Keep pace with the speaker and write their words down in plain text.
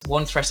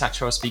One threat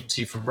actor I was speaking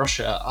to from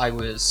Russia, I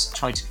was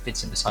trying to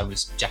convince him that I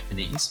was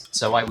Japanese.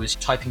 So I was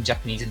typing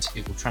Japanese into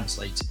Google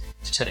Translate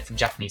to turn it from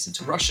Japanese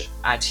into Russian.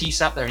 And he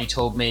sat there and he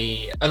told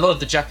me, a lot of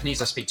the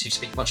Japanese I speak to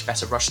speak much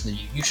better Russian than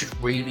you. You should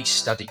really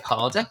study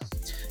harder.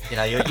 You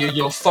know,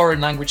 your foreign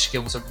language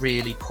skills are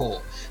really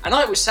poor. And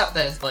I was sat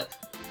there like,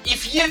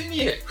 if you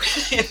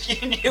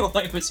knew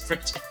I was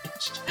British,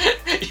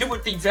 you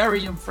would be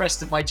very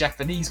impressed at my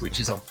Japanese, which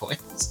is on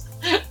point.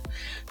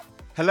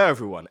 Hello,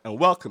 everyone, and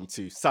welcome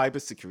to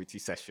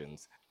Cybersecurity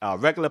Sessions, our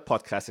regular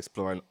podcast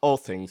exploring all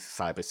things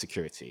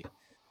cybersecurity.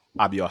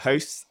 I'm your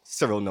host,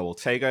 Cyril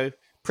Noel-Tago,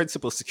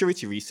 Principal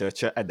Security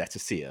Researcher at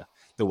Netacea,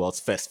 the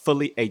world's first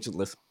fully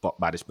agentless bot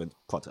management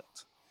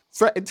product.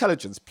 Threat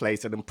intelligence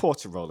plays an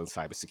important role in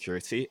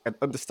cybersecurity, and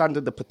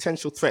understanding the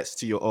potential threats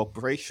to your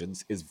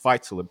operations is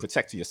vital in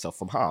protecting yourself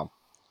from harm.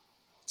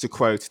 To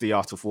quote The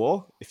Art of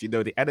War, if you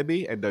know the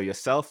enemy and know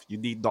yourself, you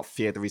need not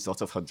fear the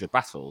result of 100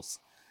 battles.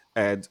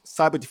 And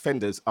cyber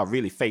defenders are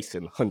really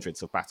facing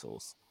hundreds of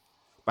battles.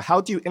 But how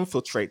do you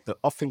infiltrate the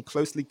often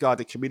closely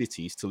guarded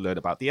communities to learn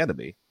about the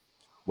enemy?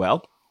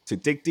 Well, to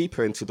dig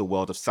deeper into the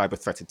world of cyber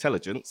threat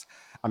intelligence,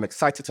 I'm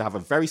excited to have a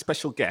very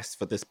special guest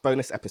for this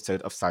bonus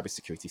episode of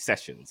Cybersecurity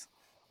Sessions.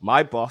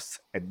 My boss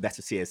and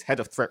Netacea's Head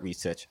of Threat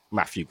Research,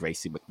 Matthew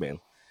Gracie McMinn.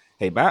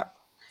 Hey, Matt,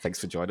 thanks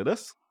for joining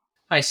us.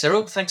 Hi,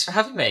 Cyril. Thanks for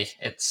having me.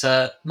 It's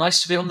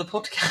nice to be on the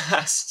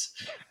podcast.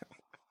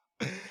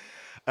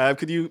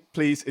 Could you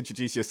please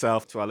introduce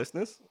yourself to our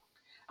listeners?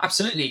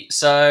 Absolutely.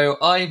 So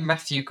I'm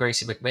Matthew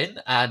Gracie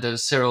McMinn, and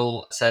as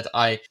Cyril said,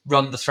 I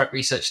run the threat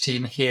research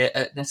team here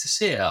at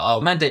Netacea. Our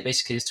mandate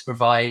basically is to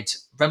provide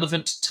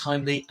relevant,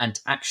 timely, and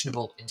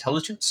actionable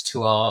intelligence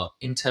to our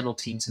internal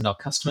teams and our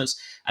customers,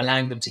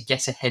 allowing them to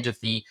get ahead of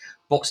the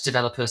bot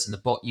developers and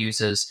the bot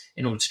users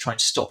in order to try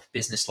and stop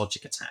business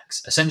logic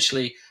attacks.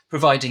 Essentially,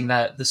 providing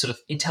the sort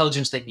of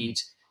intelligence they need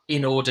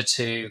in order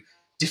to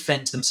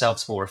defend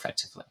themselves more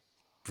effectively.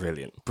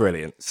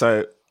 Brilliant.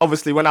 So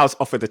obviously, when I was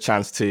offered the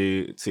chance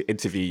to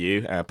interview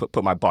you,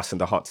 put my boss in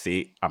the hot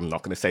seat, I'm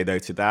not going to say no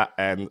to that.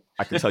 And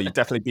I can tell you've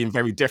definitely been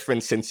very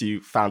different since you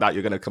found out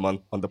you're going to come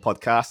on the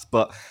podcast.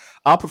 But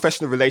our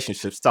professional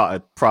relationship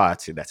started prior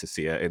to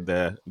Netacea in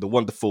the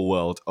wonderful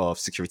world of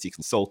security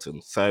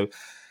consultants. So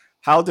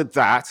how did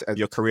that and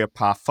your career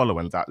path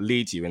following that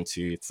lead you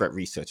into threat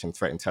research and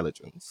threat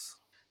intelligence?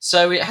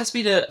 So it has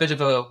been a bit of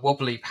a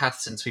wobbly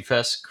path since we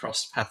first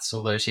crossed paths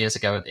all those years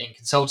ago in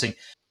consulting.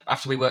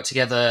 After we worked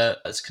together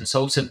as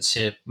consultants,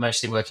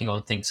 mostly working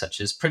on things such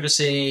as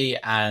privacy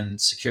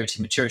and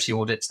security maturity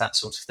audits, that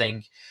sort of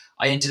thing,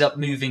 I ended up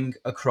moving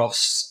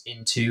across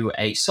into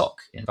a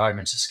SOC,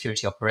 Environmental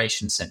Security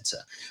Operations Center,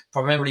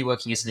 primarily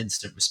working as an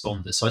incident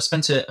responder. So I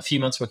spent a few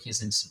months working as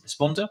an incident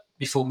responder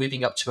before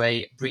moving up to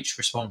a breach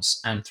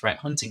response and threat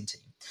hunting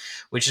team,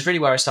 which is really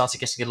where I started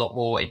getting a lot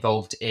more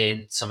involved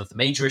in some of the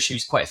major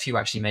issues. Quite a few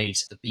actually made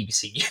the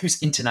BBC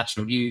News,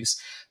 international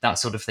news, that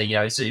sort of thing. You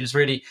know, so it was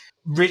really,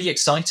 really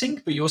exciting,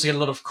 but you also get a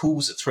lot of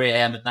calls at 3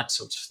 a.m. and that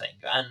sort of thing.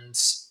 And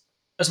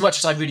as much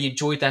as I really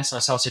enjoyed that,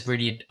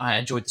 and I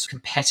enjoyed this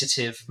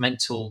competitive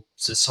mental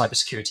sort of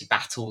cybersecurity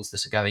battles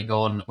that are going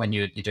on when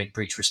you're doing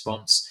breach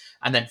response,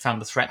 and then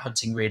found the threat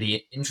hunting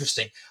really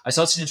interesting. I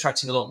started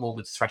interacting a lot more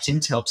with the threat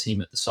intel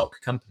team at the SOC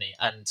company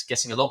and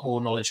getting a lot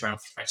more knowledge around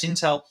threat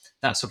intel,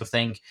 that sort of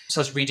thing. So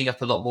I was reading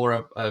up a lot more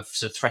of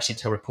sort of threat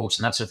intel reports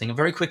and that sort of thing. And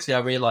very quickly I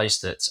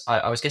realized that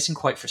I was getting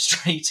quite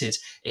frustrated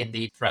in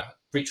the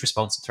breach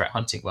response and threat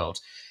hunting world,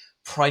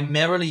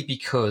 primarily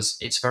because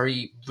it's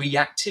very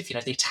reactive. You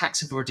know, the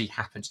attacks have already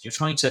happened. You're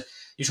trying to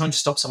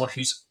stop someone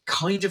who's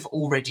kind of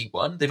already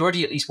won. They've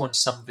already at least won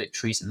some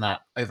victories in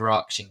that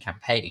overarching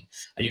campaign,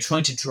 and you're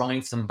trying to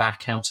drive them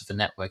back out of the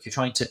network. You're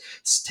trying to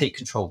take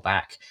control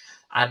back.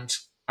 And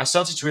I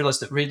started to realize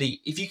that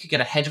really, if you could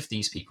get ahead of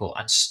these people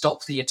and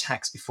stop the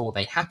attacks before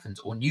they happened,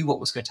 or knew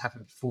what was going to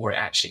happen before it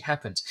actually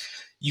happened,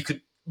 you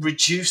could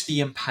reduce the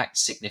impact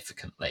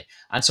significantly.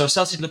 And so I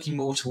started looking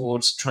more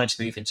towards trying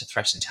to move into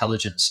threat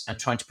intelligence and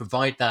trying to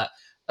provide that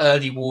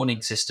early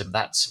warning system,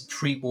 that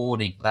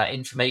pre-warning, that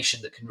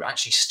information that can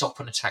actually stop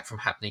an attack from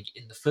happening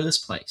in the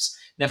first place,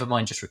 never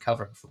mind just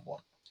recovering from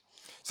one.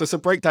 So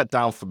break that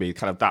down for me,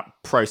 kind of that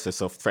process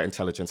of threat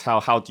intelligence.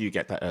 How do you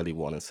get that early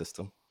warning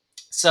system?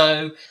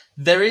 So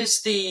there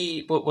is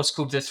what's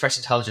called the threat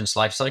intelligence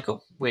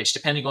lifecycle, which,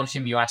 depending on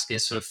whom you ask,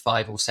 is sort of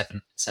 5 or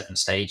 7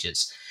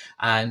 stages.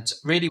 And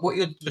really, what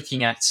you're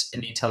looking at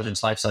in the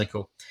intelligence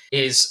lifecycle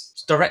is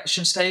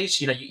direction stage.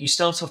 You know, you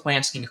start off by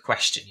asking a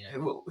question. You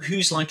know,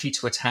 who's likely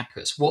to attack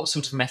us? What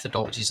sort of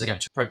methodologies they're going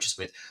to approach us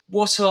with?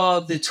 What are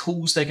the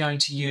tools they're going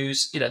to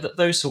use? You know,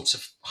 those sorts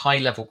of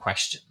high-level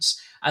questions.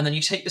 And then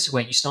you take this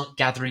away and you start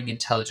gathering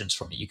intelligence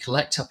from it. You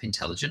collect up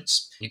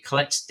intelligence, you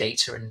collect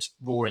data and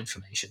raw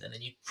information, and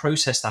then you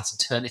process that and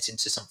turn it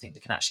into something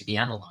that can actually be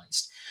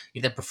analyzed.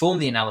 You then perform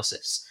the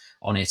analysis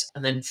on it,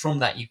 and then from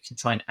that you can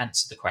try and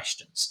answer the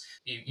questions.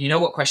 You know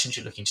what questions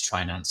you're looking to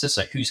try and answer.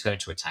 So who's going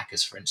to attack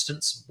us, for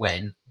instance,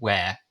 when,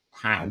 where,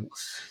 how.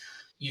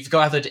 you've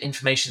gathered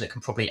information that can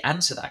probably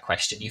answer that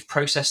question. You've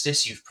processed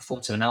this, you've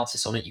performed some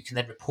analysis on it. You can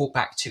then report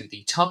back to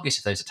the target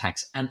of those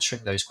attacks,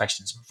 answering those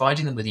questions,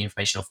 providing them with the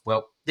information of,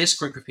 well, this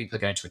group of people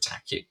are going to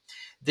attack you.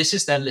 This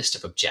is their list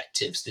of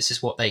objectives. This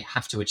is what they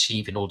have to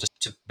achieve in order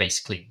to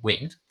basically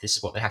win. This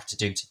is what they have to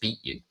do to beat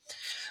you.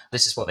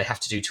 This is what they have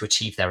to do to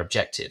achieve their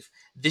objective.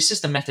 This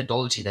is the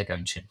methodology they're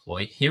going to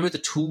employ. Here are the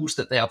tools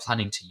that they are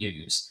planning to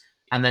use.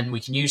 And then we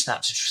can use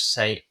that to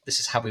say, this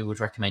is how we would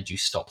recommend you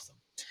stop them.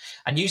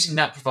 And using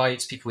that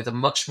provides people with a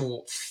much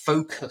more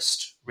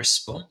focused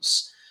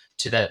response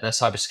to their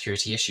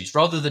cybersecurity issues,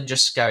 rather than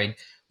just going,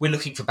 we're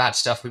looking for bad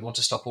stuff, we want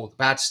to stop all the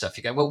bad stuff.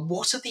 You go, well,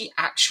 what are the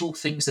actual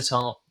things that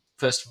are,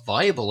 first,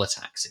 viable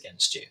attacks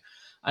against you?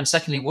 And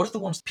secondly, what are the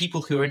ones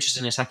people who are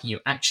interested in attacking you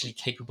actually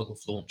capable of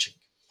launching?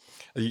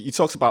 You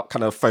talked about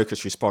kind of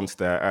focus response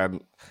there.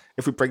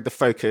 If we bring the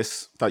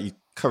focus that you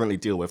currently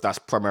deal with, that's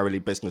primarily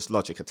business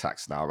logic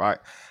attacks now, right?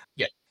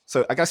 Yeah.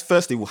 So I guess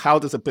firstly, how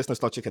does a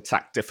business logic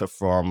attack differ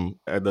from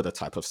another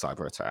type of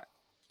cyber attack?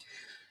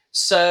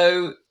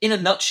 So in a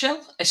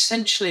nutshell,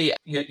 essentially,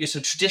 your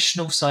sort of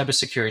traditional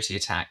cybersecurity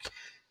attack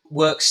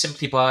works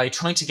simply by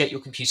trying to get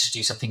your computer to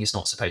do something it's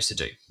not supposed to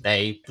do.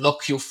 They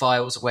block your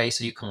files away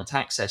so you can't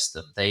access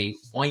them. They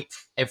wipe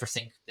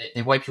everything.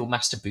 They wipe your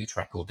master boot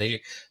record.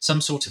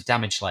 Some sort of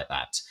damage like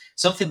that.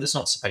 Something that's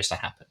not supposed to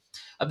happen.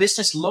 A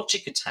business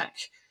logic attack,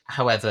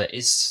 however,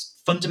 is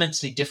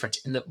fundamentally different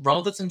in that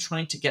rather than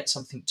trying to get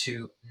something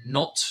to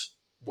not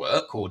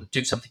work or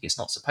do something it's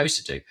not supposed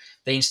to do,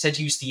 they instead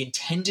use the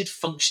intended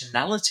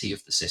functionality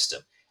of the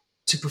system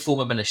to perform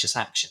a malicious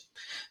action.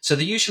 So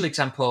the usual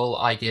example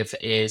I give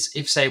is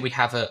if, say, we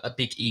have a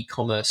big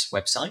e-commerce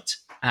website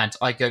and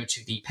I go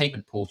to the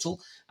payment portal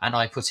and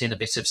I put in a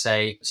bit of,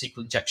 say,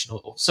 SQL injection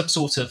or some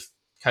sort of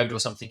code or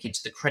something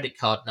into the credit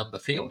card number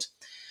field.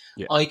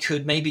 Yeah. I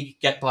could maybe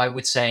get by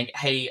with saying,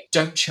 hey,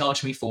 don't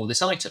charge me for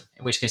this item,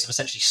 in which case I've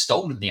essentially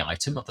stolen the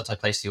item, not that I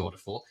placed the order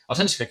for.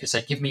 Alternatively, I could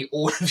say, give me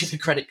all of the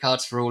credit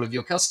cards for all of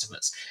your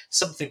customers.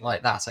 Something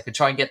like that. I could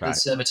try and get the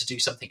server to do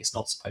something it's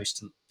not supposed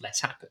to let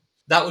happen.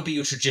 That would be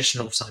your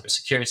traditional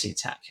cybersecurity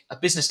attack. A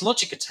business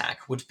logic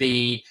attack would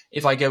be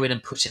if I go in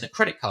and put in a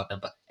credit card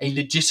number, a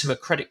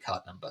legitimate credit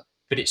card number,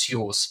 but it's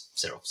yours,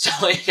 Cyril. So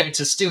I'm going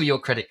to steal your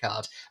credit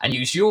card and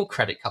use your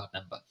credit card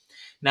number.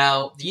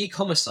 Now, the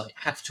e-commerce site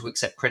have to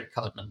accept credit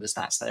card numbers.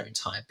 That's their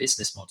entire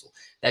business model.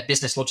 Their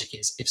business logic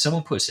is if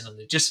someone puts in a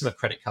legitimate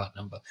credit card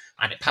number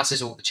and it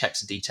passes all the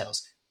checks and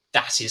details,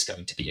 that is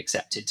going to be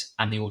accepted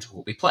and the order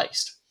will be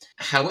placed.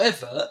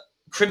 However,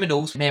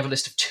 criminals may have a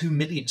list of 2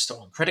 million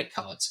stolen credit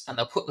cards and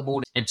they'll put them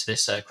all into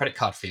this credit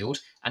card field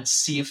and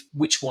see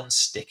which ones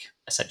stick,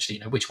 essentially,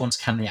 which ones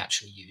can they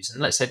actually use.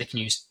 And let's say they can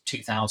use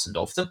 2,000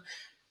 of them.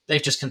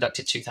 They've just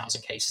conducted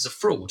 2,000 cases of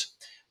fraud,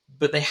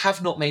 but they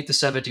have not made the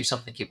server do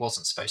something it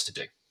wasn't supposed to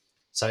do.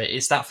 So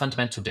it's that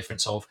fundamental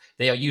difference of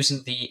they are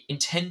using the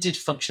intended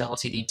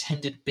functionality, the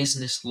intended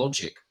business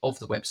logic of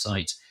the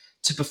website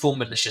to perform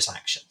malicious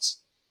actions.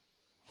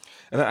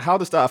 And how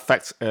does that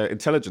affect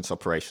intelligence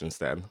operations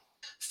then?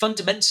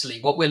 Fundamentally,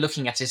 what we're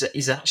looking at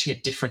is actually a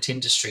different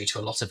industry to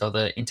a lot of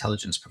other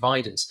intelligence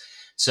providers.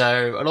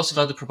 So a lot of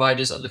other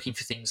providers are looking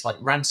for things like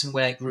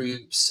ransomware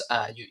groups,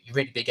 your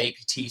really big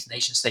APTs,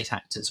 nation state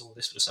actors, all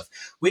this sort of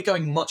stuff. We're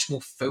going much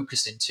more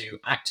focused into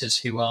actors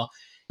who are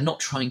not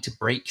trying to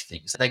break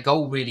things. Their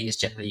goal really is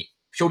generally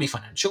purely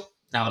financial.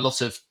 Now, a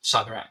lot of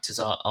cyber actors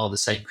are the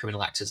same,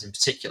 criminal actors in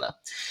particular.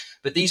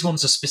 But these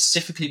ones are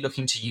specifically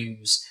looking to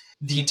use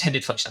the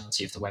intended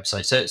functionality of the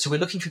website. So we're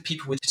looking for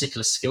people with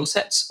particular skill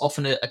sets,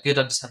 often a good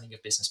understanding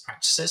of business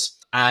practices.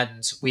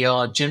 And we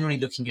are generally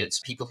looking at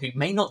people who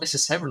may not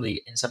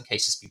necessarily, in some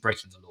cases, be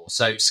breaking the law.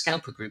 So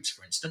scalper groups,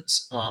 for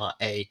instance, are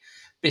a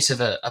bit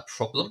of a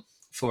problem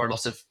for a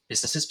lot of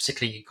businesses,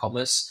 particularly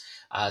e-commerce.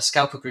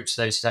 Scalper groups,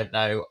 for those who don't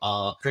know,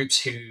 are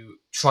groups who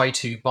try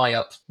to buy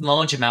up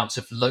large amounts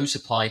of low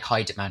supply,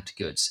 high demand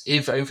goods.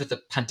 If over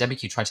the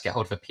pandemic you tried to get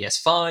hold of a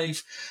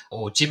PS5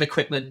 or gym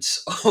equipment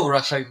or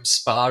a home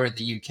spa in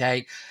the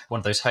UK, one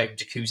of those home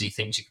jacuzzi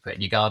things you could put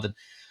in your garden,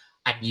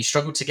 and you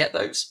struggled to get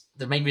those,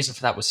 the main reason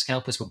for that was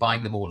scalpers were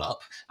buying them all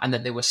up and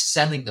then they were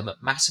selling them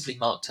at massively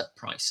marked up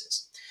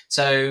prices.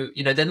 So,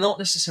 they're not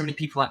necessarily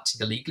people acting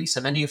illegally. So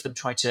many of them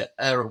try to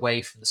err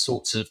away from the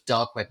sorts of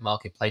dark web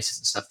marketplaces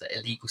and stuff that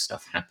illegal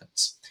stuff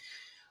happens.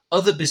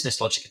 Other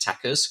business logic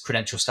attackers,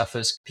 credential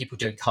stuffers, people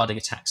doing carding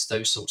attacks,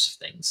 those sorts of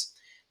things,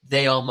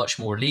 they are much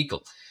more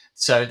illegal.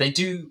 So they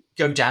do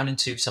go down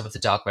into some of the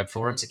dark web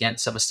forums. Again,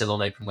 some are still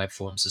on open web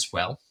forums as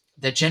well.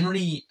 They're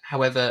generally,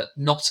 however,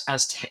 not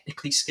as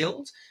technically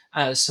skilled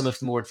as some of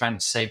the more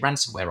advanced, say,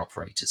 ransomware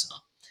operators are.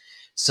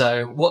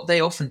 So what they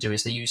often do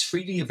is they use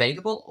freely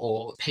available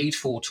or paid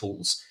for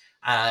tools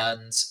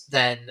and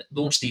then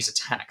launch these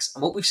attacks.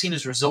 And what we've seen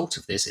as a result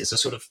of this is a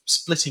sort of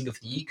splitting of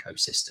the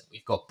ecosystem.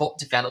 We've got bot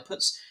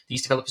developers.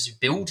 These developers who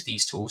build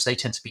these tools, they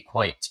tend to be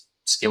quite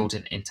skilled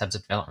in terms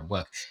of development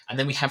work. And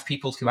then we have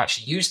people who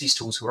actually use these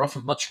tools who are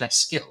often much less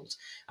skilled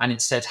and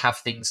instead have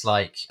things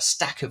like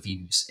stacker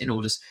views in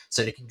order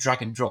so they can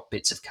drag and drop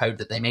bits of code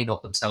that they may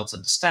not themselves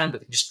understand,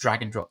 but they can just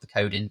drag and drop the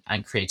code in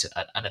and create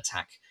an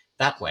attack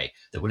that way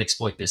that will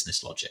exploit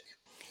business logic.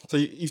 So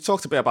you've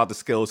talked a bit about the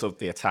skills of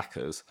the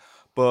attackers,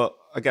 but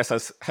I guess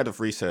as head of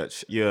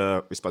research,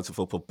 you're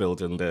responsible for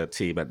building the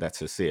team at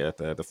Netosea,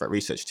 the threat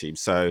research team.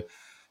 So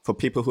for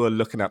people who are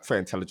looking at threat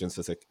intelligence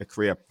as a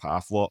career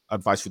path, what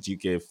advice would you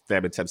give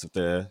them in terms of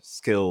the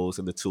skills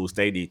and the tools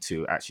they need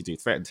to actually do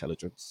threat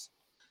intelligence?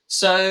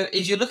 So,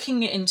 if you're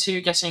looking into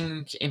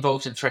getting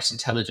involved in threat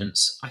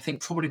intelligence, I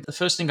think probably the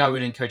first thing I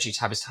would encourage you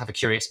to have is to have a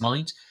curious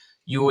mind.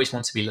 You always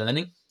want to be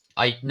learning.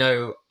 I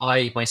know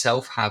I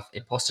myself have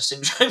imposter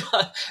syndrome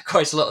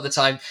quite a lot of the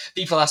time.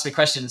 People ask me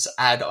questions,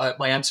 and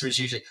my answer is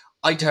usually,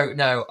 I don't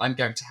know. I'm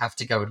going to have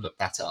to go and look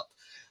that up.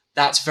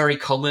 That's very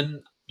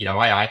common.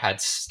 I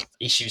had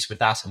issues with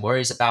that and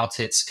worries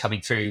about it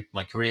coming through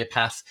my career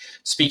path.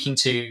 Speaking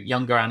to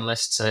younger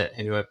analysts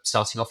who are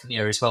starting off in the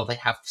area as well, they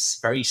have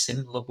very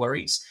similar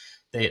worries.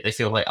 They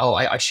feel like, oh,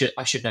 I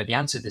should know the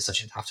answer to this. I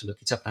shouldn't have to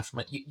look it up. And I'm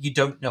like, you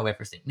don't know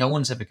everything. No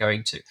one's ever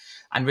going to.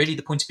 And really,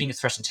 the point of being a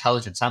threat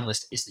intelligence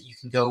analyst is that you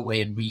can go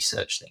away and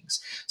research things.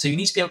 So you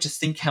need to be able to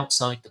think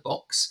outside the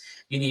box.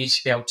 You need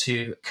to be able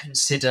to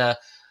consider,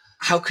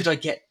 how could I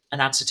get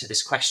an answer to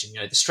this question?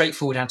 The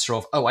straightforward answer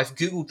of, oh, I've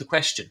Googled the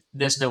question,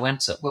 there's no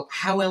answer. Well,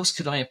 how else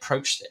could I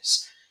approach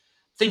this?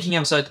 Thinking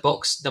outside the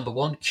box, number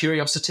one.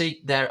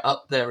 Curiosity, they're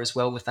up there as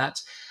well with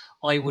that.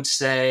 I would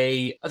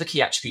say other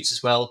key attributes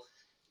as well.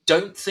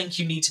 Don't think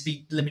you need to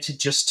be limited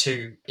just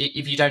to,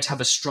 if you don't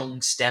have a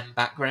strong STEM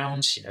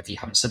background, if you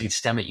haven't studied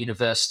STEM at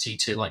university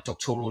to like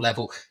doctoral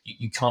level,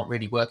 you can't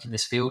really work in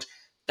this field.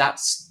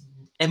 That's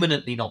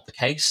eminently not the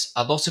case.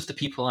 A lot of the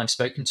people I've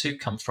spoken to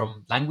come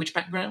from language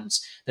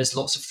backgrounds. There's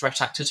lots of threat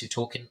actors who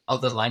talk in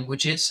other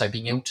languages, so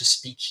being able to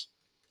speak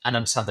and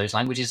understand those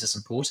languages is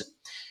important.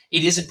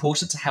 It is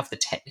important to have the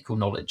technical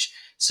knowledge.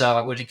 So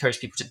I would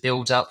encourage people to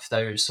build up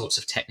those sorts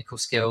of technical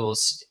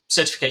skills.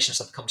 Certifications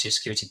like the CompTIA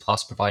Security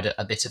Plus provide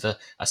a bit of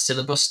a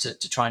syllabus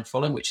to try and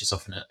follow, which is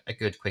often a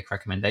good, quick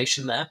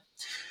recommendation there.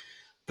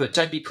 But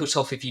don't be put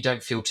off if you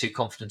don't feel too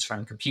confident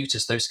around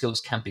computers. Those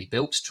skills can be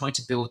built. Try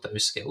to build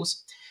those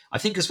skills. I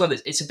think as well,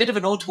 it's a bit of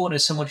an odd one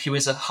as someone who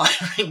is a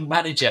hiring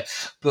manager,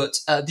 but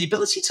the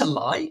ability to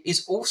lie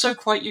is also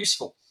quite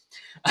useful.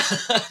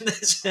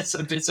 It's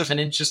a bit of an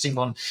interesting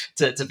one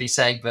to be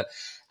saying, but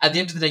at the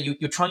end of the day,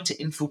 you're trying to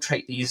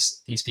infiltrate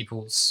these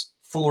people's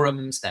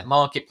forums, their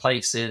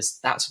marketplaces,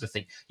 that sort of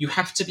thing. You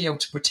have to be able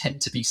to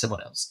pretend to be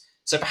someone else.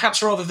 So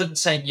perhaps rather than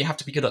saying you have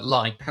to be good at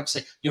lying, perhaps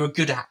say you're a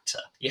good actor.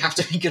 You have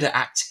to be good at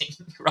acting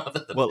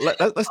rather than... Well,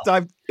 let's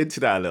dive into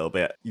that a little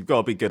bit. You've got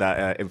to be good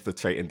at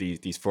infiltrating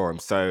these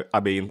forums. So, I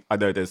mean, I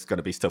know there's going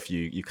to be stuff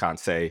you can't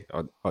say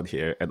on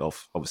here. And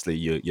obviously,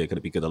 you're going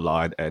to be good at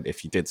lying. And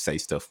if you did say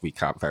stuff, we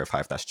can't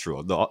verify if that's true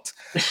or not.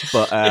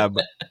 But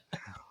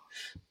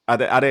are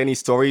there any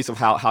stories of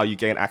how you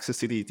gain access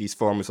to these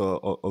forums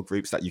or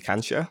groups that you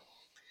can share?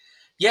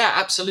 Yeah,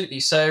 absolutely.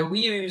 So we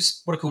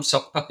use what are called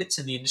sock puppets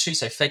in the industry,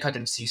 so fake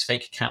identities,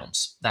 fake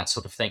accounts, that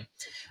sort of thing.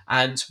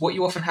 And what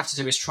you often have to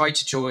do is try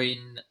to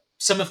join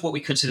some of what we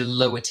consider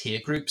lower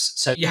tier groups.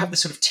 So you have the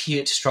sort of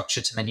tiered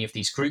structure to many of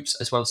these groups,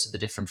 as well as to the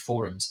different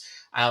forums.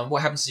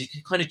 What happens is you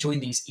can kind of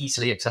join these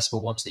easily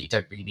accessible ones that you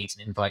don't really need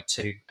an invite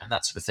to, and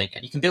that sort of thing.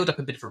 And you can build up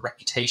a bit of a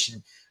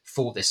reputation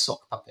for this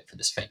sock puppet, for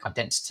this fake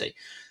identity.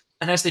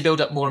 And as they build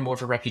up more and more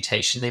of a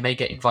reputation, they may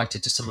get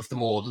invited to some of the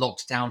more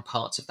locked down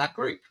parts of that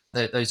group.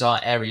 Those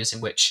are areas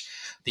in which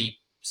the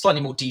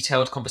slightly more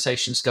detailed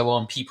conversations go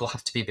on. People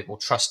have to be a bit more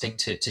trusting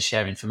to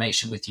share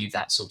information with you,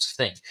 that sort of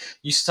thing.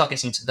 You start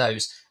getting into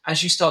those.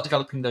 As you start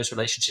developing those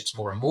relationships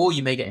more and more,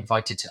 you may get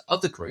invited to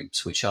other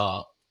groups, which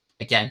are,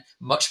 again,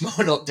 much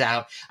more locked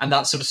down. And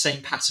that sort of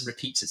same pattern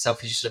repeats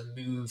itself as you sort of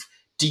move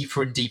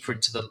deeper and deeper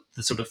into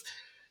the sort of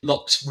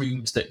locked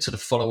rooms that sort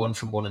of follow on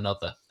from one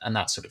another and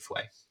that sort of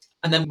way.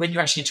 And then when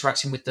you're actually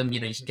interacting with them,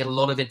 you can get a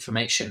lot of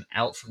information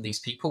out from these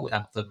people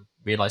without them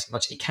realizing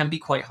much. It can be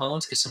quite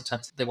hard because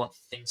sometimes they want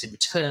things in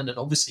return. And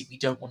obviously, we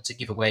don't want to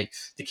give away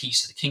the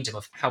keys to the kingdom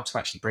of how to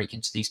actually break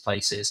into these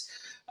places,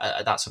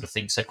 that sort of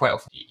thing. So quite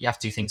often, you have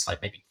to do things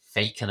like maybe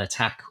fake an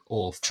attack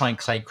or try and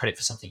claim credit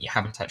for something you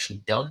haven't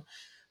actually done,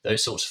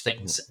 those sorts of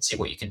things, and see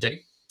what you can do.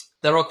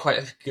 There are quite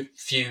a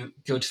few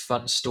good,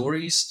 fun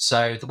stories.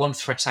 So the one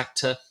threat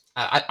actor,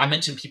 I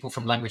mentioned people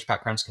from language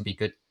backgrounds can be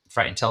good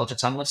threat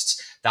intelligence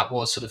analysts. That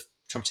was sort of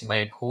trumpeting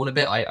my own horn a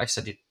bit. I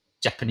studied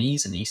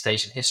Japanese and East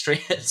Asian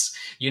history at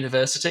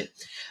university.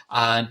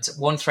 And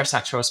one threat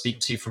actor I was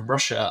speaking to from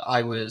Russia,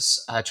 I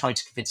was trying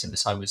to convince him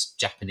that I was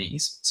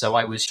Japanese. So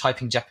I was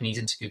typing Japanese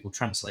into Google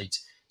Translate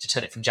to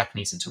turn it from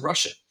Japanese into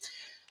Russian.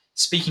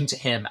 Speaking to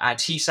him, and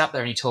he sat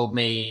there and he told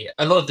me,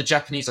 a lot of the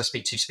Japanese I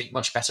speak to speak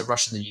much better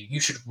Russian than you. You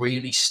should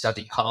really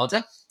study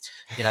harder.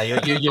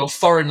 Your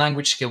foreign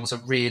language skills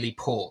are really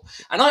poor.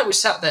 And I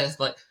was sat there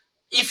like,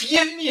 if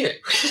you knew,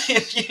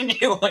 if you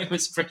knew I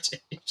was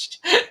British,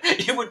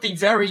 you would be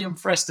very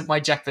impressed at my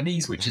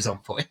Japanese, which is on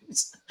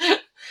point.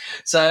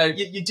 So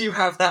you do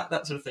have that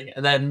sort of thing,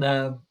 and then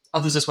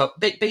others as well.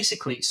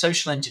 Basically,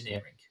 social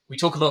engineering. We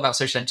talk a lot about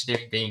social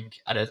engineering being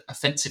an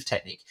offensive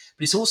technique,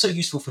 but it's also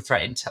useful for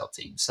threat intel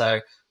teams.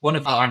 So one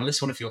of our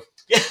analysts, one of your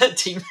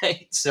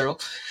teammates, Cyril,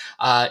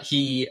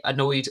 he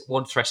annoyed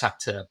one threat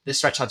actor.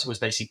 This threat actor was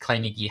basically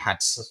claiming he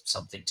had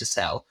something to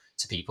sell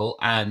to people,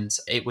 and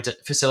it would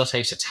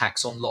facilitate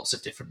attacks on lots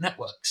of different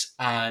networks.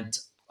 And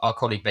our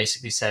colleague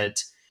basically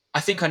said,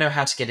 I think I know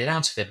how to get it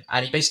out of him.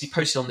 And he basically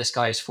posted on this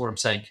guy's forum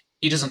saying,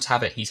 he doesn't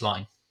have it, he's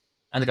lying.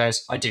 And the guy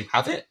goes, I do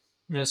have it.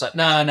 And it's like,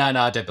 no,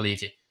 I don't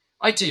believe you.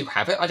 I do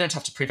have it. I don't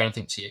have to prove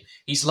anything to you.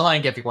 He's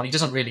lying, everyone. He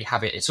doesn't really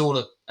have it. It's all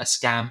a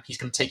scam. He's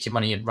going to take your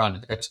money and run.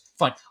 And the guy goes,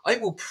 fine, I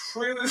will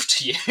prove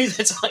to you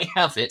that I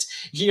have it.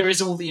 Here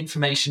is all the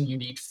information you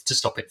need to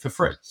stop it for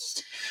free.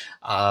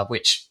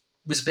 Which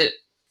was a bit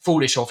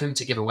foolish of him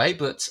to give away,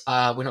 but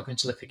we're not going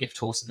to look a gift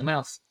horse in the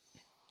mouth.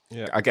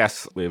 Yeah, I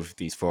guess with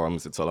these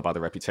forums, it's all about the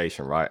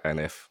reputation, right? And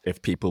if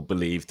people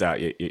believe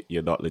that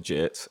you're not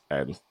legit,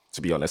 and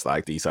to be honest,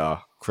 like these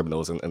are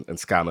criminals and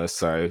scammers,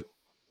 so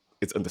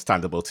it's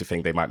understandable to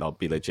think they might not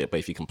be legit. But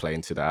if you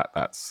complain to that,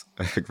 that's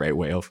a great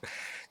way of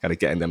kind of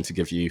getting them to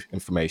give you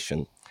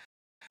information.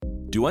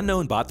 Do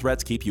unknown bot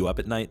threats keep you up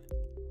at night?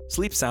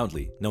 Sleep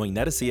soundly, knowing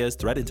Netasia's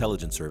threat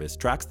intelligence service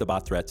tracks the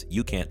bot threats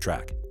you can't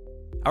track.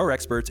 Our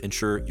experts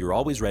ensure you're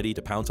always ready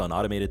to pounce on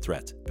automated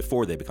threats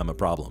before they become a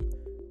problem.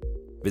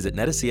 Visit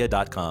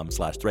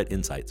netasia.com/threat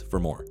insights for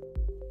more.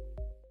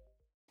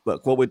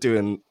 Look, what we're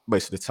doing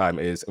most of the time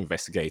is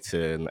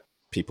investigating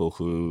people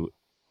who,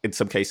 in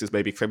some cases,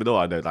 may be criminal.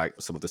 I know like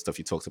some of the stuff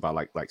you talked about,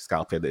 like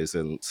scalping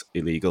isn't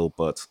illegal,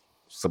 but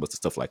some of the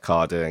stuff like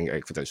carding,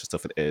 credential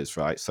stuff it is,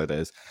 right? So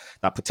there's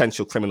that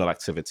potential criminal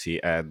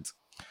activity, and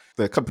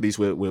the companies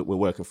we're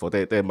working for,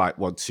 they might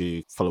want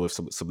to follow with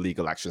some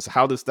legal action. So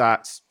how does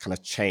that kind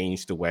of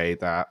change the way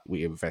that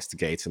we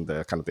investigate and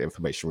the kind of the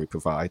information we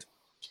provide?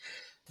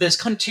 There's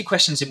kind of two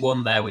questions in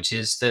one there, which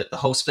is the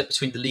whole split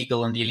between the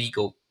legal and the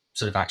illegal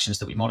sort of actions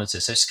that we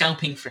monitor. So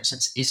scalping, for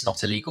instance, is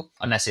not illegal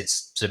unless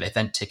it's sort of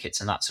event tickets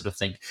and that sort of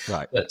thing.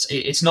 Right. But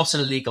it's not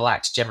an illegal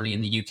act generally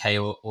in the UK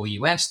or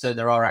US, though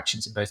there are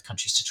actions in both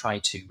countries to try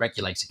to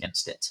regulate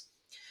against it.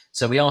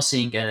 So we are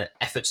seeing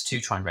efforts to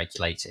try and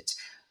regulate it.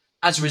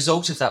 As a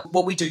result of that,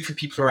 what we do for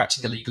people who are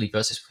acting illegally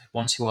versus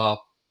ones who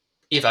are,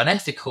 if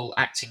unethical,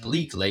 acting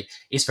legally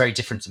is very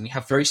different. And we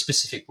have very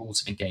specific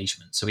rules of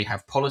engagement. So we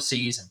have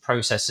policies and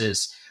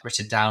processes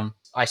written down.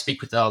 I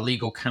speak with our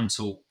legal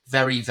counsel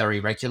very, very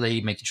regularly,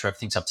 making sure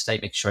everything's up to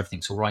date, making sure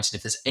everything's all right. And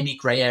if there's any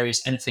grey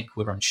areas, anything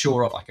we're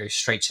unsure of, I go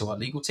straight to our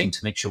legal team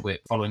to make sure we're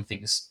following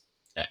things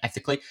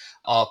ethically.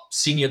 Our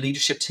senior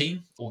leadership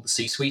team, or the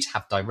C-suite,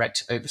 have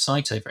direct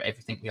oversight over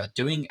everything we are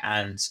doing,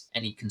 and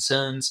any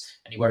concerns,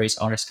 any worries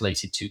are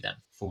escalated to them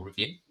for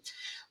review.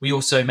 We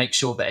also make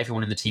sure that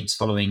everyone in the team is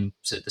following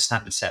the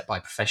standards set by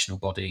professional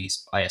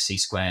bodies, ISC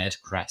squared,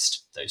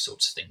 CREST, those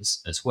sorts of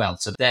things as well.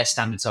 So their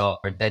standards are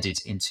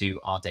embedded into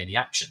our daily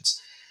actions.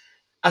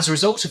 As a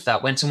result of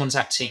that, when someone's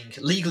acting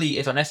legally,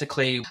 if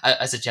unethically,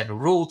 as a general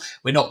rule,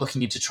 we're not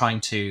looking into trying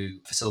to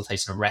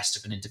facilitate an arrest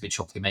of an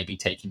individual who may be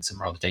taking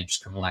some rather dangerous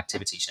criminal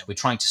activities. We're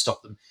trying to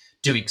stop them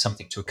doing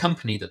something to a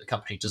company that the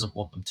company doesn't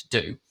want them to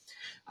do.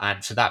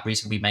 And for that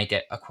reason, we may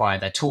acquire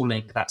their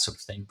tooling, that sort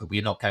of thing, but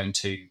we're not going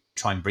to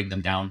try and bring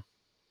them down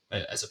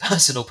as a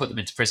person or put them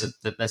into prison.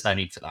 There's no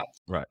need for that.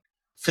 Right.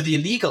 For the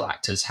illegal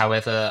actors,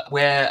 however,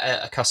 where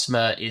a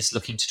customer is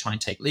looking to try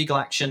and take legal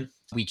action,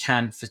 we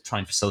can try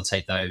and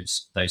facilitate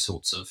those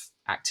sorts of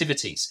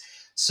activities.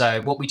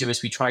 So what we do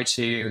is we try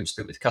to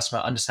speak with the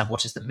customer, understand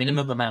what is the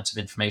minimum amount of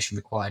information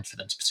required for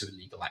them to pursue a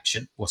legal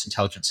action, what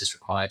intelligence is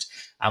required,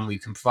 and we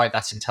can provide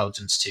that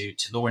intelligence to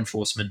law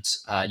enforcement,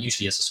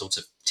 usually as a sort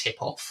of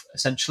tip-off,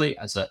 essentially,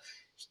 as a,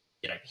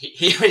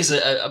 here is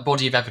a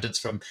body of evidence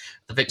from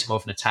the victim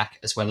of an attack,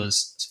 as well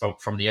as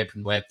from the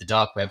open web, the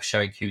dark web,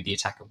 showing who the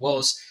attacker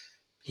was.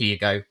 Here you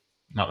go.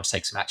 You might want to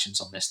take some actions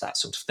on this, that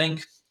sort of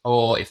thing.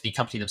 Or if the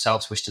company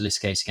themselves wish to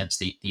litigate against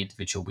the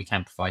individual, we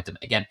can provide them,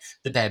 again,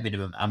 the bare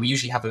minimum. And we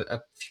usually have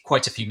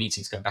quite a few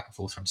meetings going back and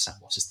forth to understand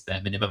what is the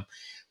bare minimum.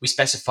 We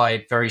specify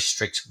very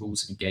strict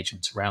rules of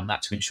engagement around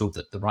that to ensure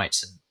that the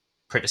rights and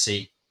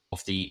privacy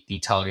of the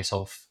target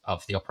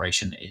of the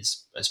operation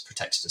is as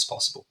protected as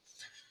possible.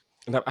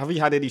 And have you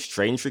had any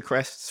strange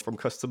requests from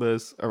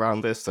customers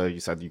around this? So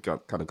you said you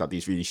got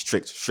these really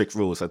strict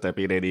rules. Have there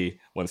been any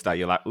ones that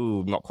you're like,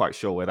 ooh, not quite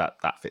sure where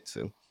that fits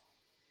in?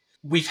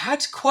 We've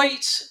had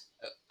quite,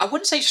 I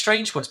wouldn't say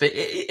strange ones, but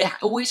it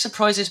always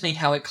surprises me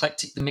how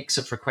eclectic the mix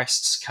of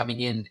requests coming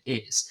in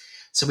is.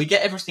 So we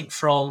get everything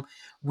from,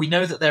 we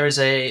know that there is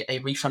a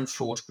refund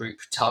fraud group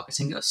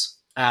targeting us,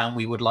 and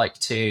we would like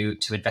to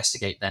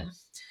investigate them.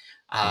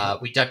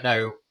 We don't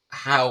know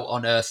how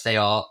on earth they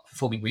are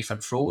performing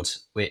refund fraud,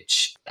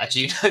 which, as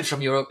you know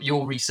from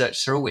your research,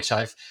 Cyril, which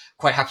I've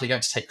quite happily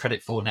going to take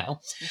credit for now.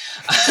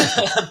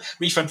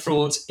 Refund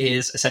fraud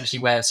is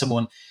essentially where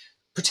someone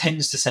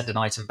pretends to send an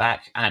item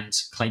back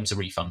and claims a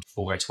refund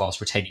for it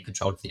whilst retaining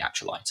control of the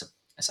actual item,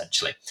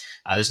 essentially.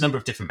 There's a number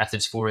of different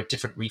methods for it.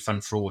 Different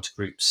refund fraud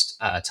groups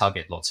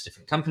target lots of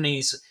different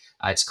companies.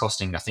 It's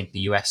costing, I think,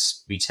 the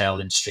US retail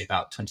industry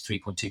about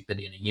 $23.2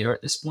 billion a year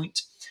at this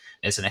point,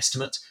 as an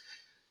estimate.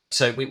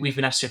 So we've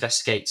been asked to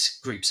investigate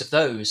groups of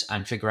those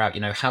and figure out,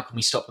 how can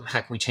we stop them? How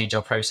can we change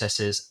our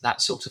processes?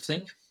 That sort of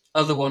thing.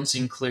 Other ones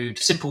include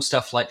simple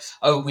stuff like,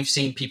 we've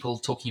seen people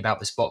talking about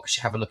this bot.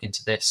 Should have a look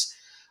into this.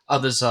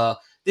 Others are,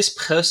 this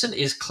person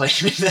is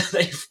claiming that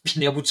they've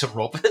been able to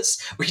rob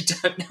us. We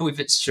don't know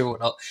if it's true or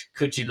not.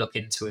 Could you look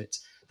into it?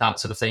 That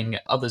sort of thing.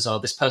 Others are,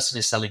 this person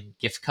is selling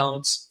gift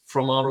cards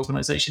from our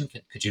organization.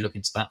 Could you look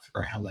into that,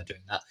 figure out how they're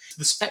doing that?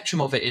 The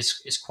spectrum of it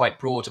is quite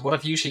broad. And what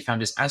I've usually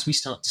found is as we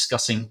start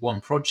discussing one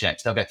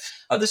project, they'll go,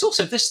 there's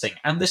also this thing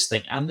and this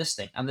thing and this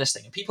thing and this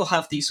thing. And people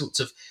have these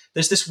sorts of,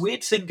 there's this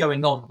weird thing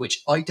going on,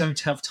 which I don't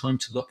have time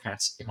to look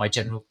at in my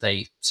general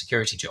day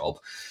security job.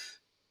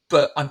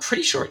 But I'm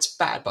pretty sure it's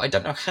bad, but I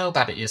don't know how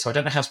bad it is, so I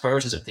don't know how to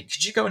prioritize it.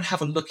 Could you go and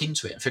have a look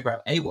into it and figure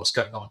out A, what's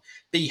going on,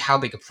 B, how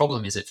big a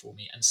problem is it for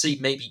me, and C,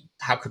 maybe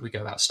how could we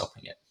go about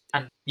stopping it?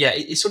 And yeah,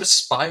 it sort of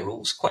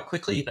spirals quite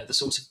quickly, the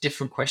sorts of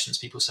different questions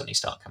people suddenly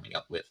start coming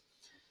up with.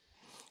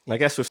 And I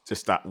guess with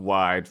just that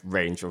wide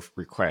range of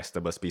requests,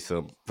 there must be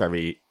some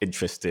very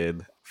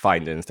interesting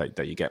findings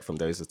that you get from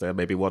those. Is there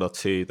maybe one or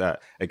two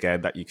that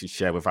you could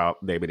share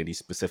without naming any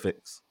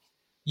specifics?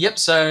 Yep,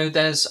 so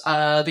there's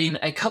been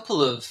a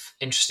couple of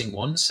interesting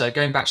ones. So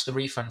going back to the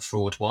refund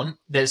fraud one,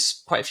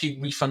 there's quite a few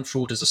refund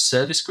fraud as a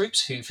service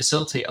groups who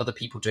facilitate other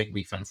people doing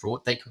refund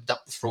fraud. They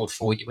conduct the fraud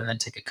for you and then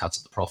take a cut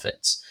of the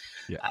profits.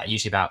 Yeah.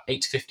 Usually about 8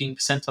 to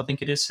 15%, I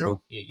think it is.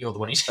 Cyril, you're the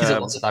one who does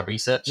lots of that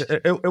research.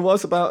 It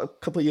was about a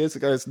couple of years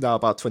ago. It's now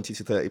about 20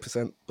 to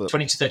 30%. But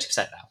 20 to 30%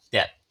 now.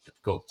 Yeah,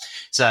 cool.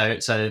 So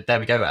there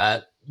we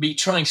go. Me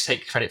trying to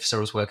take credit for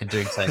Cyril's work and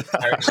doing so.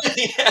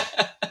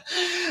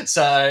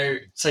 So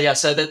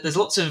there's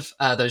lots of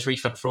those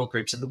refund fraud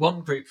groups. And the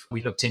one group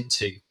we looked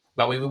into,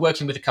 we were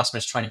working with the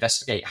customers to try and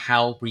investigate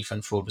how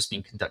refund fraud was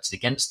being conducted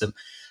against them.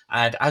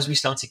 And as we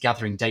started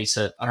gathering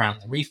data around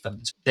the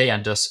refunds, they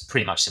and us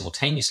pretty much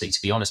simultaneously,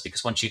 to be honest,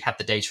 because once you had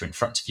the data in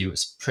front of you, it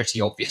was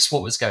pretty obvious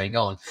what was going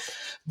on,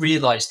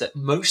 realized that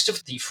most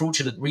of the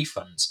fraudulent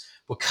refunds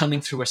were coming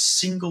through a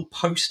single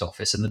post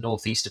office in the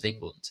northeast of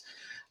England.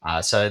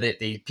 So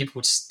the people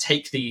would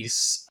take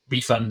these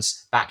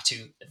refunds back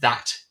to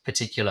that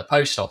particular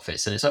post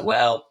office. And it's like,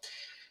 well,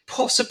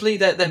 possibly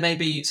there may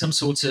be some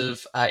sort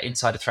of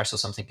insider threat or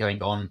something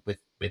going on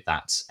with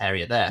that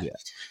area there. Yeah.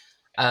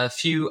 A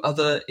few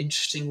other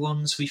interesting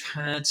ones we've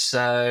had.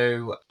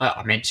 So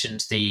I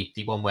mentioned the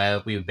one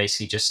where we were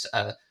basically just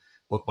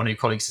one of your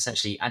colleagues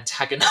essentially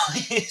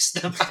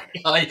antagonized the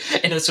guy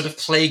in a sort of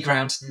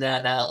playground,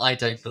 nah, I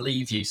don't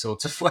believe you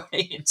sort of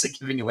way into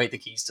giving away the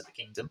keys to the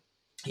kingdom.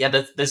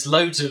 Yeah, there's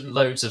loads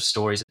of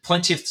stories.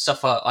 Plenty of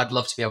stuff I'd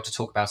love to be able to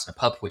talk about in a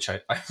pub, which I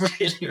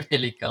really,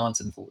 really can't,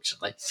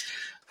 unfortunately.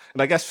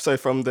 And I guess, so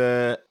from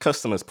the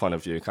customer's point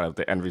of view, kind of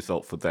the end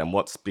result for them,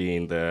 what's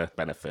been the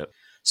benefit?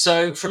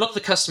 So for a lot of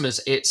the customers,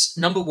 it's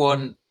number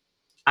one,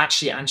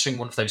 actually answering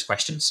one of those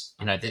questions.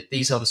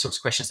 These are the sorts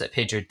of questions that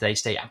appear during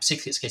today's day. And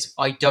particularly it's a case of,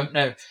 I don't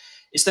know.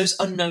 It's those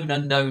unknown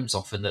unknowns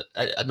often that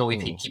annoy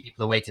people, keep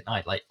people awake at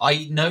night. Like,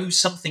 I know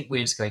something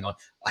weird is going on.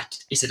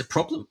 Is it a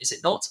problem? Is it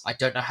not? I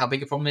don't know how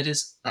big a problem it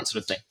is. That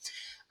sort of thing.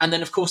 And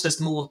then, of course, there's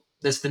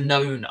the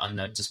known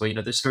unknowns as well.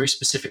 There's very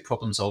specific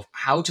problems of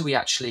how do we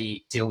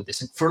actually deal with this?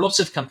 And for a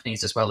lot of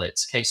companies as well,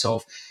 it's a case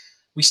of,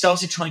 we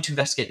started trying to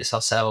investigate this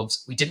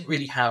ourselves. We didn't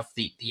really have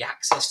the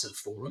access to the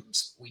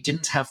forums. We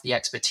didn't have the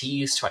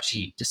expertise to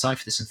actually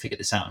decipher this and figure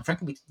this out. And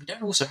frankly, we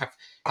don't also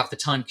have the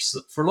time,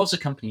 because for a lot of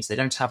companies, they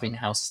don't have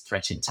in-house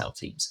threat intel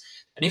teams.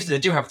 And if they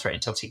do have a threat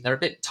intel team, they're a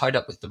bit tied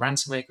up with the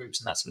ransomware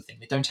groups and that sort of thing.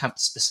 They don't have the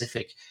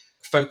specific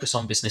focus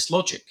on business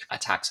logic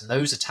attacks and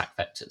those attack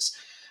vectors.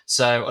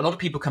 So a lot of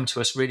people come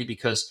to us really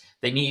because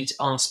they need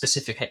our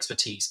specific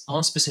expertise,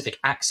 our specific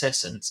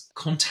access and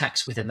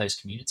contacts within those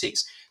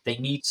communities. They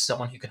need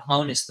someone who can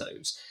harness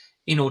those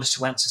in order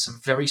to answer some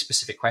very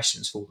specific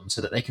questions for them so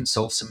that they can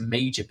solve some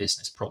major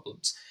business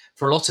problems.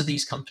 For a lot of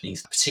these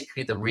companies,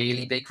 particularly the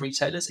really big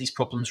retailers, these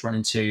problems run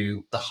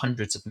into the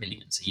hundreds of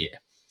millions a year.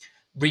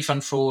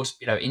 Refund fraud,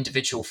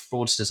 individual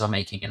fraudsters are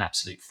making an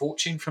absolute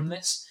fortune from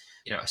this.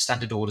 A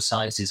standard order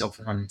size is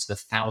often running into the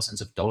thousands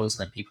of dollars,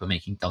 and then people are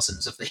making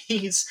dozens of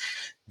these.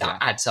 That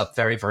adds up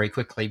very, very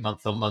quickly,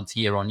 month on month,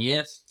 year on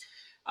year.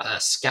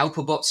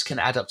 Scalper bots can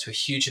add up to a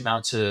huge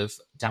amount of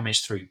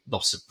damage through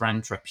loss of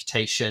brand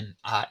reputation,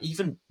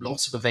 even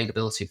loss of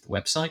availability of the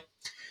website.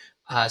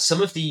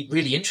 Some of the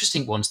really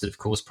interesting ones that have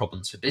caused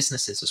problems for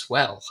businesses as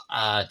well.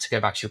 To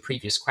go back to your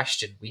previous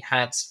question, we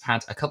had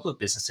a couple of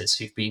businesses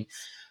who've been,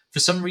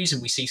 for some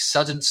reason, we see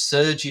sudden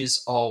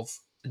surges of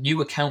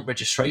new account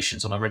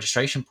registrations on our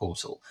registration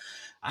portal,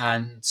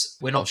 and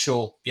we're not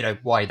sure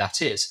why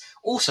that is.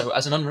 Also,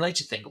 as an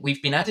unrelated thing,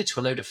 we've been added to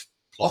a load of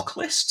block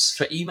lists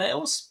for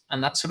emails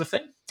and that sort of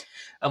thing,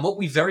 and what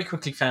we very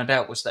quickly found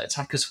out was that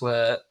attackers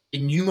were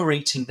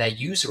enumerating their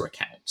user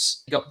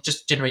accounts. You got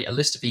just generate a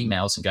list of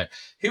emails and go,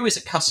 who is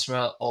a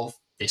customer of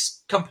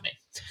this company?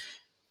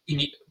 You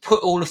need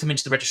put all of them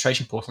into the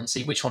registration portal and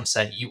see which ones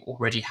say you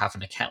already have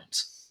an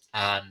account.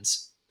 And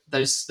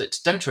those that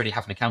don't already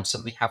have an account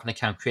suddenly have an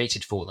account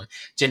created for them,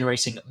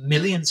 generating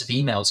millions of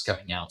emails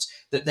going out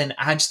that then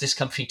adds this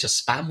company to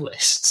spam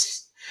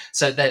lists.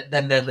 So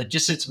then their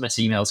legitimate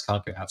emails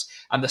can't go out.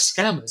 And the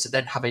scammers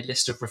then have a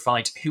list of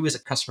refined who is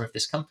a customer of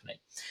this company.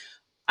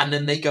 And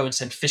then they go and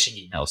send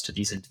phishing emails to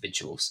these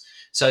individuals.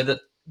 So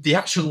that the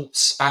actual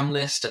spam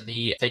list and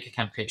the fake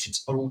account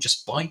creations are all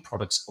just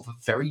byproducts of a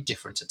very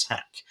different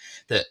attack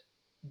that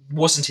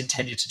wasn't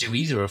intended to do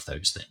either of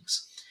those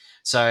things.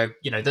 So,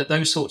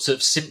 those sorts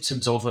of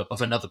symptoms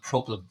of another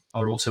problem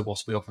are also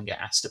what we often get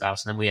asked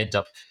about. And then we end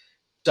up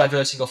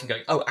diverting off and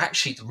going, oh,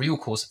 actually, the real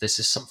cause of this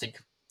is something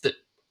that,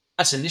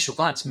 at an initial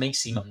glance, may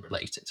seem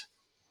unrelated.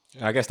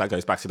 I guess that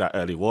goes back to that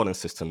early warning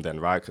system then,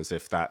 right? Because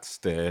if that's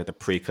the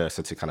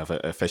precursor to kind of a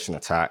phishing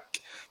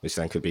attack, which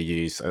then could be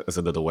used as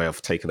another way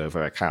of taking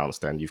over accounts,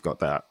 then you've got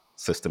that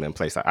system in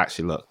place that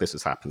actually, look, this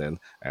is happening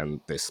and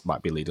this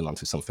might be leading on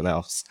to something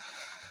else.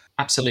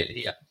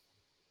 Absolutely, yeah.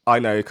 I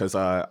know because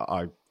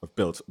I've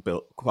built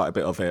quite a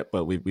bit of it,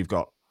 but we've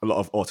got a lot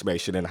of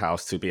automation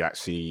in-house to be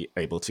actually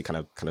able to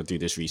kind of do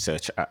this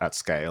research at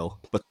scale.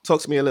 But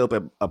talk to me a little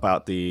bit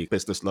about the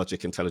business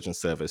logic intelligence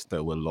service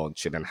that we're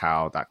launching and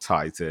how that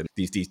ties in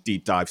these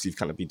deep dives you've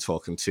kind of been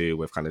talking to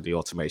with kind of the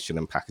automation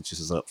and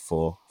packages up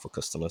for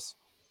customers.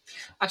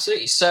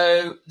 Absolutely.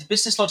 So the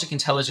Business Logic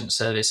Intelligence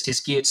Service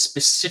is geared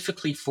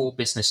specifically for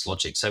business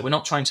logic. So we're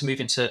not trying to move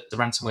into the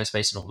ransomware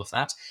space and all of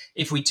that.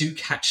 If we do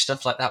catch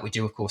stuff like that, we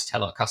do, of course,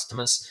 tell our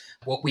customers.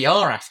 What we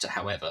are after,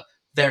 however,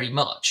 very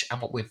much,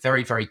 and what we're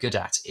very, very good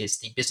at, is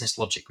the business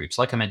logic groups.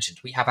 Like I mentioned,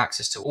 we have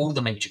access to all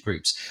the major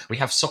groups. We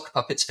have sock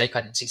puppets, fake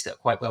identities that are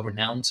quite well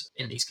renowned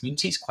in these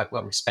communities, quite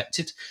well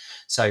respected.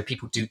 So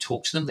people do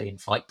talk to them, they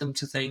invite them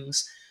to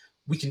things.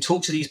 We can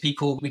talk to these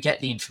people, we get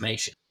the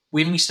information.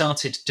 When we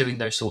started doing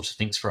those sorts of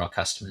things for our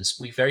customers,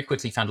 we very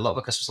quickly found a lot of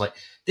our customers like,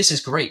 this is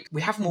great.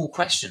 We have more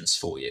questions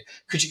for you.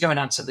 Could you go and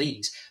answer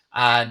these?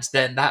 And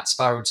then that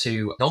spiraled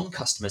to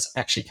non-customers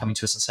actually coming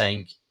to us and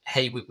saying,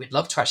 hey, we'd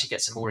love to actually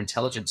get some more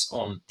intelligence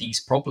on these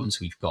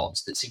problems we've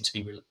got that seem to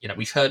be,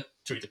 we've heard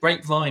through the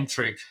grapevine,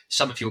 through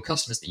some of your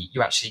customers, that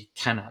you actually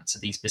can answer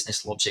these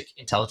business logic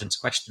intelligence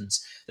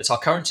questions that our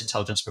current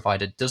intelligence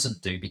provider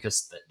doesn't do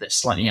because they're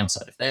slightly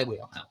outside of their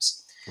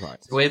wheelhouse.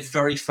 Right. So we're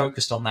very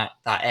focused on that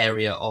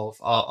area of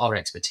our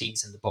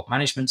expertise in the bot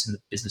management and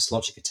the business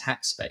logic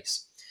attack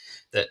space,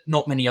 that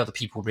not many other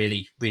people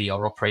really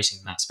are operating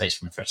in that space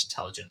from a threat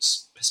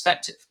intelligence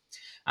perspective.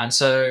 And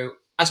so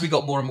as we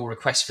got more and more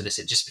requests for this,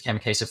 it just became a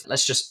case of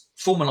let's just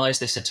formalize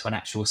this into an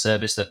actual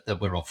service that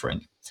we're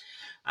offering.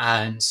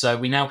 And so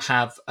we now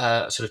have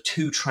a sort of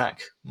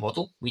 2-track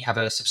model. We have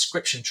a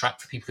subscription track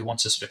for people who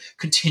want a sort of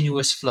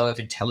continuous flow of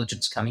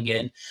intelligence coming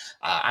in,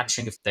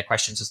 answering their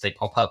questions as they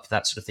pop up,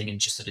 that sort of thing, and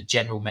just sort of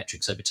general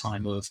metrics over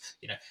time of,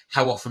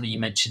 how often are you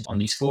mentioned on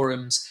these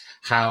forums,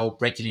 how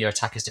regularly are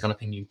attackers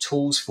developing new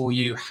tools for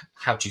you,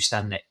 how do you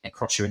stand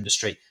across your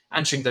industry,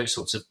 answering those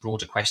sorts of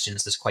broader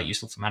questions that's quite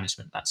useful for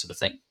management, that sort of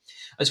thing,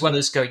 as well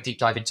as going deep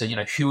dive into,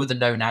 who are the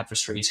known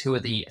adversaries, who are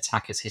the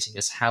attackers hitting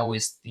us, how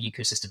is the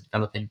ecosystem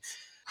developing,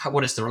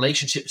 what is the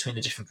relationship between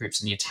the different groups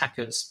and the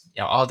attackers?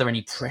 Are there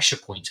any pressure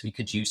points we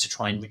could use to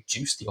try and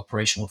reduce the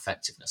operational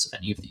effectiveness of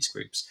any of these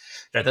groups?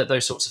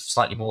 Those sorts of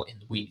slightly more in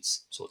the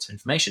weeds sorts of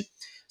information.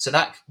 So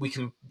that we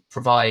can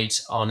provide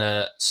on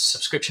a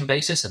subscription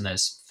basis, and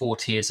there's 4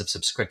 tiers of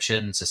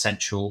subscriptions: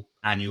 essential,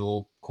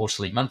 annual,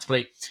 quarterly,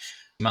 monthly.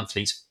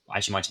 Monthly's,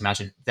 as you might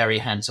imagine, very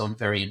hands-on,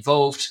 very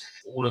involved.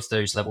 All of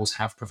those levels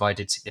have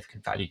provided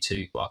significant value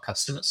to our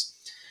customers.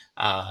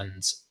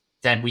 And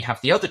then we have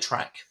the other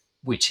track,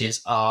 which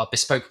is our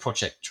bespoke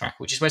project track,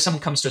 which is where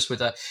someone comes to us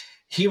with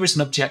here is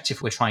an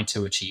objective we're trying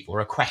to achieve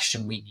or a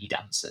question we need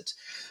answered.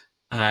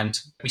 And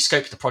we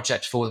scope the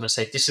project for them and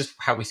say, this is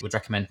how we would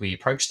recommend we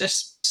approach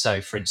this.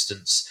 So, for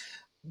instance,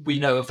 we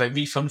know of a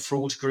refund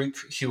fraud group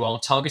who are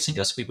targeting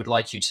us. We would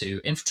like you to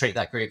infiltrate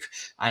that group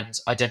and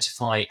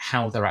identify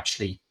how they're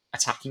actually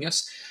attacking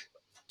us.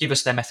 Give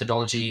us their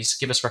methodologies,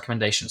 give us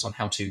recommendations on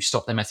how to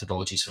stop their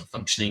methodologies from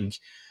functioning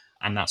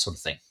and that sort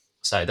of thing.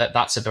 So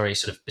that's a very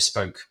sort of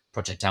bespoke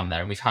project down there.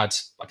 And we've had,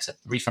 like I said,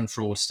 refund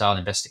fraud style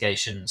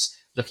investigations,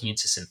 looking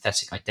into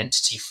synthetic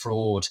identity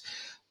fraud,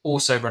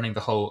 also running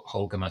the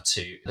whole gamut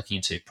to looking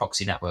into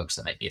proxy networks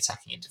that may be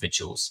attacking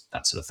individuals,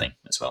 that sort of thing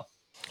as well.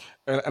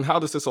 And how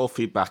does this all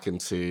feed back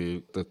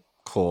into the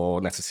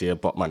core Netacea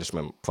bot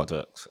management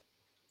product?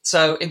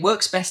 So it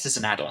works best as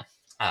an add-on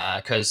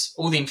because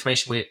all the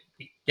information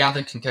we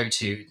gather can go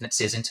to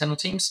Netacea's internal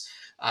teams,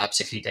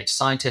 particularly data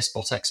scientists,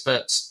 bot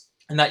experts,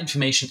 and that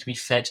information can be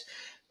fed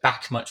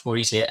back much more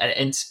easily.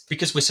 And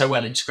because we're so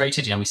well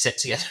integrated, we sit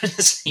together in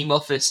the same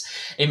office,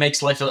 it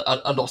makes life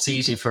a lot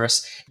easier for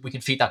us. We can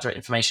feed that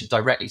information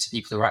directly to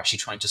people who are actually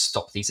trying to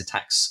stop these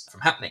attacks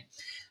from happening.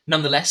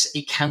 Nonetheless,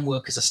 it can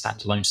work as a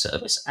standalone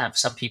service. And for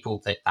some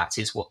people, that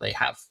is what they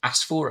have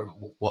asked for and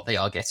what they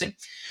are getting.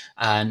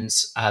 And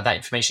that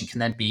information can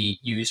then be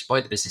used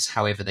by the business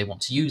however they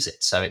want to use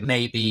it. So it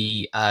may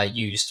be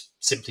used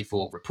simply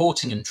for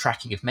reporting and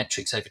tracking of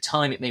metrics over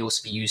time. It may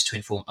also be used to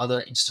inform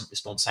other incident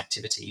response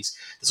activities.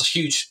 There's a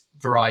huge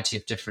variety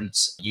of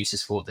different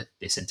uses for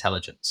this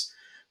intelligence.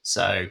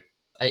 So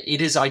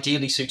it is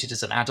ideally suited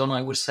as an add-on,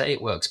 I would say.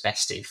 It works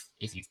best if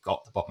you've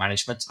got the bot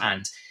management.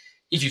 And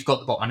if you've got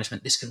the bot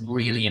management, this can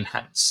really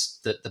enhance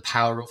the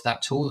power of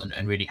that tool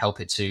and really help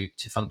it to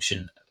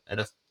function at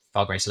a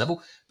far greater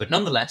level. But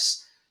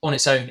nonetheless, on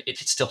its own, it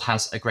still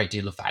has a great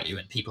deal of value,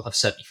 and people have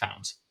certainly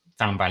found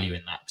value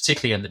in that,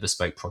 particularly in the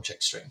bespoke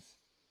project stream.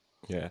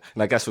 Yeah,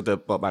 and I guess with the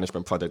bot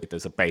management product,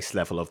 there's a base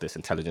level of this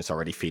intelligence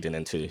already feeding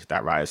into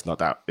that, right? It's not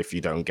that if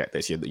you don't get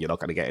this, you're not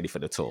going to get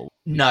anything at all.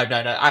 No,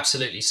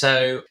 absolutely.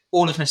 So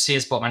all of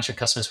Netasea's bot management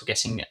customers were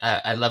getting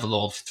a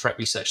level of threat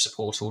research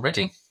support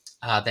already.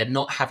 They're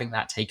not having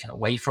that taken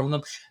away from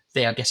them.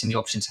 They are getting the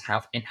option to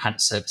have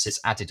enhanced services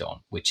added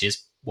on, which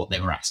is what they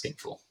were asking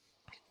for.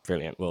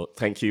 Brilliant. Well,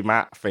 thank you,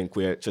 Matt. I think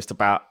we're just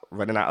about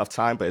running out of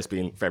time, but it's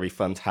been very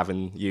fun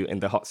having you in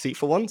the hot seat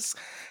for once.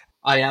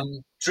 I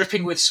am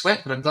dripping with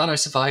sweat, but I'm glad I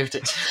survived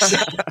it.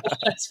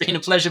 It's been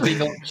a pleasure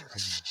being on.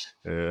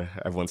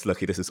 Everyone's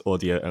lucky this is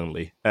audio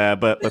only.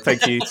 But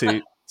thank you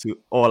to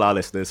all our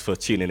listeners for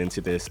tuning into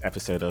this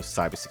episode of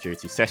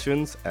Cybersecurity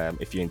Sessions.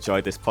 If you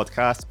enjoyed this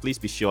podcast, please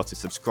be sure to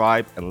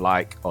subscribe and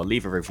like or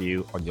leave a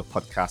review on your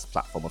podcast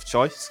platform of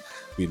choice.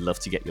 We'd love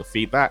to get your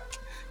feedback.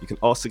 You can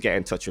also get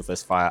in touch with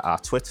us via our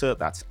Twitter,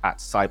 that's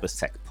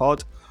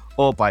 @CybersecPod,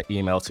 or by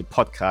email to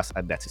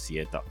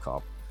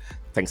podcast@netacea.com.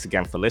 Thanks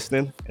again for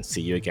listening, and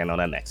see you again on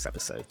our next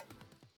episode.